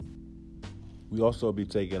We also be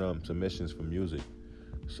taking submissions for music.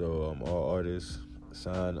 So all artists,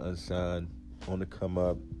 signed, unsigned, on the come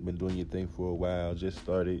up, been doing your thing for a while, just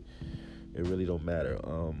started. It really don't matter.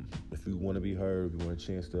 If you want to be heard, if you want a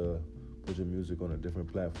chance to put your music on a different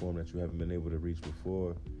platform that you haven't been able to reach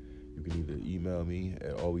before, you can either email me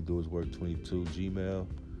at allwedoiswork22gmail,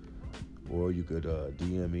 or you could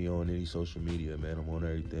DM me on any social media, man. I'm on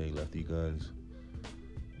everything, Lefty Guns,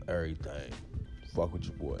 everything. Fuck with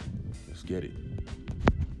your boy. Let's get it.